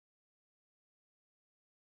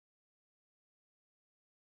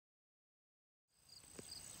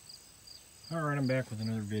Alright, I'm back with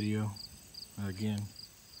another video. Again,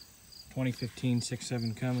 2015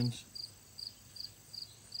 6.7 Cummins.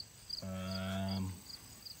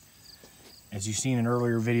 As you've seen in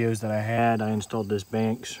earlier videos that I had, I installed this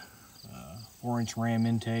Banks 4-inch ram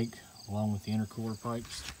intake along with the intercooler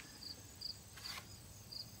pipes.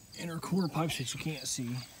 Intercooler pipes that you can't see.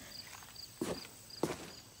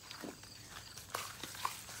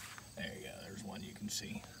 There you go, there's one you can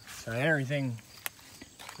see. So everything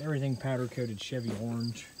powder coated Chevy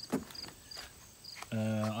orange.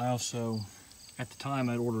 I also, at the time,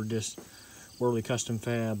 I'd ordered this Wehrli custom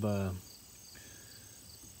fab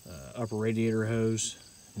upper radiator hose,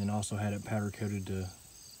 and then also had it powder coated to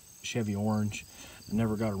Chevy orange. I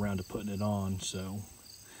never got around to putting it on, so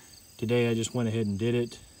today I just went ahead and did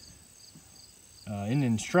it. In the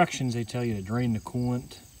instructions, they tell you to drain the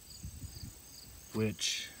coolant,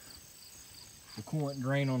 which the coolant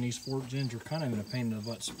drain on these fork gens are kind of in a pain in the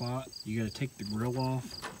butt spot. You got to take the grill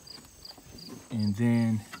off and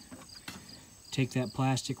then take that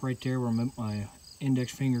plastic right there where my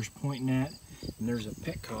index finger's pointing at, and there's a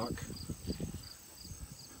petcock.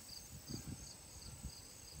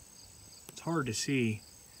 It's hard to see,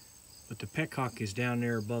 but the petcock is down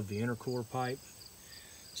there above the intercooler pipe.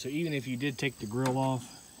 So even if you did take the grill off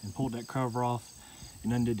and pulled that cover off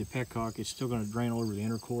and undid the petcock, it's still going to drain all over the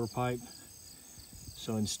intercooler pipe.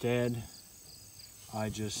 So instead, I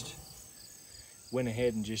just went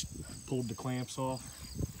ahead and just pulled the clamps off.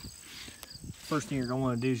 First thing you're going to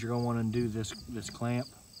want to do is you're going to want to undo this clamp.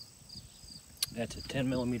 That's a 10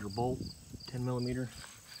 millimeter bolt, 10 millimeter.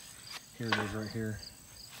 Here it is right here.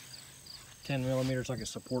 10 millimeters, like a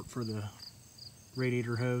support for the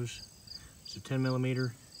radiator hose. It's a 10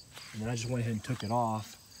 millimeter. And then I just went ahead and took it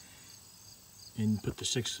off and put the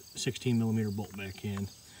 16 millimeter bolt back in.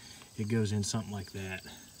 It goes in something like that.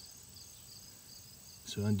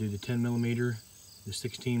 So undo the 10 millimeter, the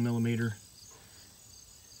 16 millimeter,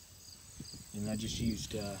 and I just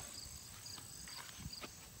used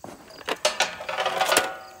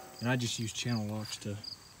channel locks to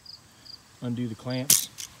undo the clamps.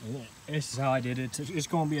 And this is how I did it. It's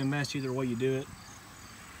going to be a mess either way you do it.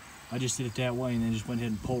 I just did it that way and then just went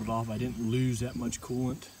ahead and pulled it off. I didn't lose that much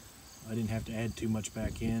coolant. I didn't have to add too much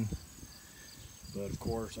back in. But of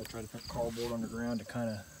course, I tried to put cardboard on the ground to kind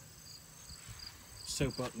of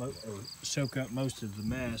soak up most of the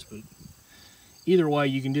mess. But either way,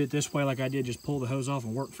 you can do it this way like I did, just pull the hose off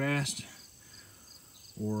and work fast,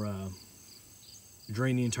 or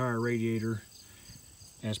drain the entire radiator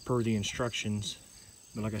as per the instructions.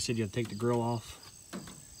 But like I said, you have to take the grill off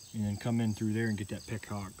and then come in through there and get that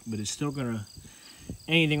petcock. But it's still gonna,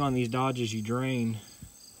 anything on these Dodges you drain,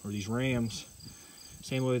 or these Rams,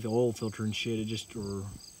 same way with the oil filter and shit, it just, or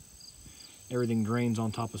everything drains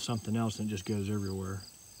on top of something else and it just goes everywhere.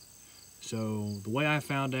 So the way I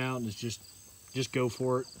found out is just go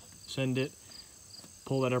for it, send it,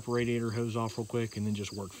 pull that upper radiator hose off real quick, and then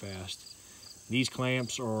just work fast. These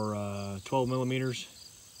clamps are 12 millimeters,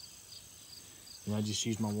 and I just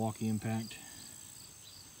used my walkie impact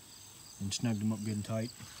and snugged them up good and tight.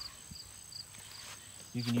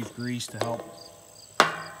 You can use grease to help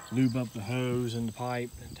lube up the hose and the pipe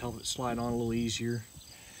and help it slide on a little easier.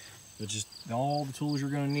 But just all the tools you're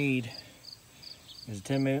going to need is a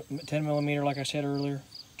 10 millimeter, like I said earlier,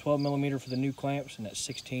 12 millimeter for the new clamps, and that's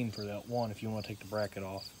 16 for that one if you want to take the bracket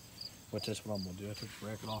off. Which that's what I'm going to do. I took the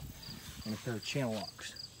bracket off, and a pair of channel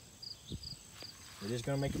locks. It is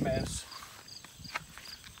going to make a mess.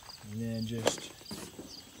 And then just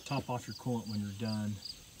top off your coolant when you're done.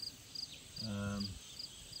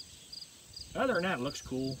 Other than that, it looks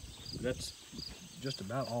cool. That's just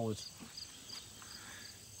about all it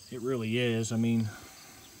really is. I mean,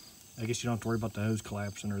 I guess you don't have to worry about the hose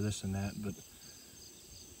collapsing or this and that, but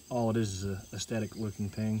all it is a aesthetic looking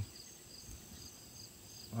thing.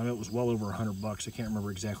 I know it was well over $100. I can't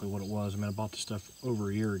remember exactly what it was. I mean, I bought this stuff over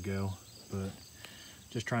a year ago, but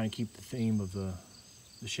just trying to keep the theme of the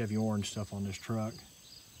Chevy orange stuff on this truck.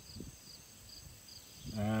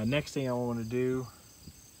 Next thing I want to do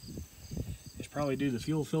is probably do the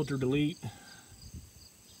fuel filter delete.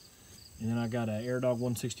 And then I got an AirDog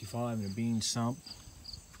 165 and a bean sump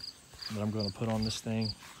that I'm going to put on this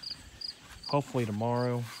thing. Hopefully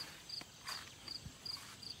tomorrow.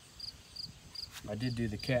 I did do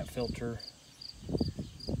the cat filter.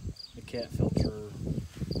 The cat filter,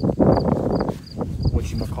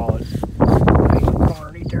 what you might call it. I can go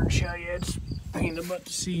underneath there and show you. It's a pain in the butt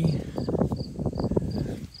to see. You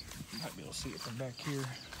might be able to see it from back here.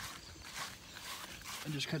 I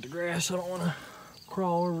just cut the grass. I don't want to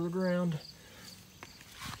crawl over the ground.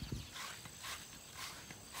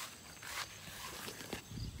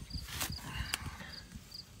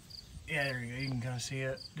 Yeah, there you go. You can kind of see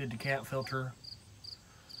it. Did the cap filter.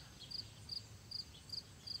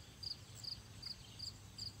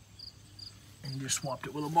 And just swapped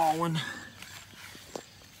it with a ball one.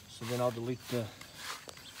 So then I'll delete the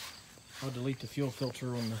fuel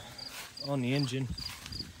filter on the engine,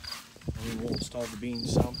 and then we'll install the bean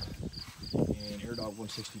sump and air dog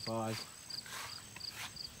 165.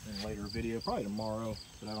 And later a video, probably tomorrow,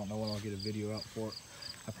 but I don't know when I'll get a video out for it.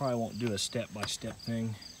 I probably won't do a step-by-step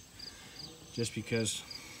thing, just because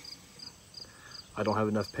I don't have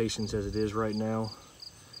enough patience as it is right now.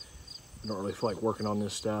 I don't really feel like working on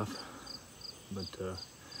this stuff, but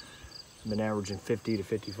I've been averaging 50 to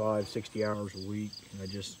 55, 60 hours a week, and I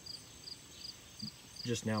just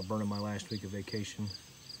now burning my last week of vacation.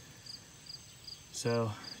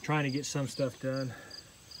 So trying to get some stuff done.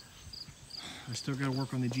 I still got to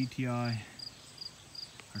work on the GTI.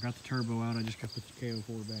 I got the turbo out. I just got to put the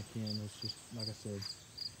KO4 back in. It's just, like I said,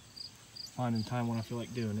 finding time when I feel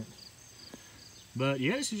like doing it. But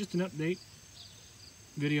yeah, this is just an update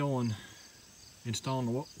video on installing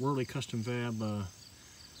the Wehrli custom valve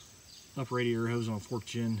upper radiator hose on a 4th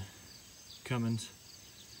gen Cummins.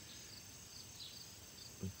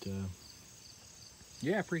 But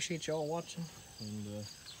yeah, I appreciate y'all watching. And if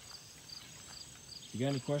you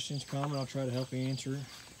got any questions, comment, I'll try to help you answer.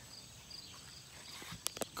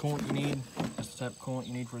 Coolant you need, that's the type of coolant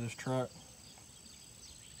you need for this truck.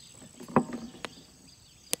 But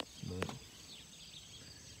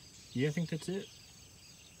yeah, I think that's it.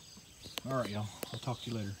 All right, y'all, I'll talk to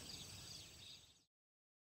you later.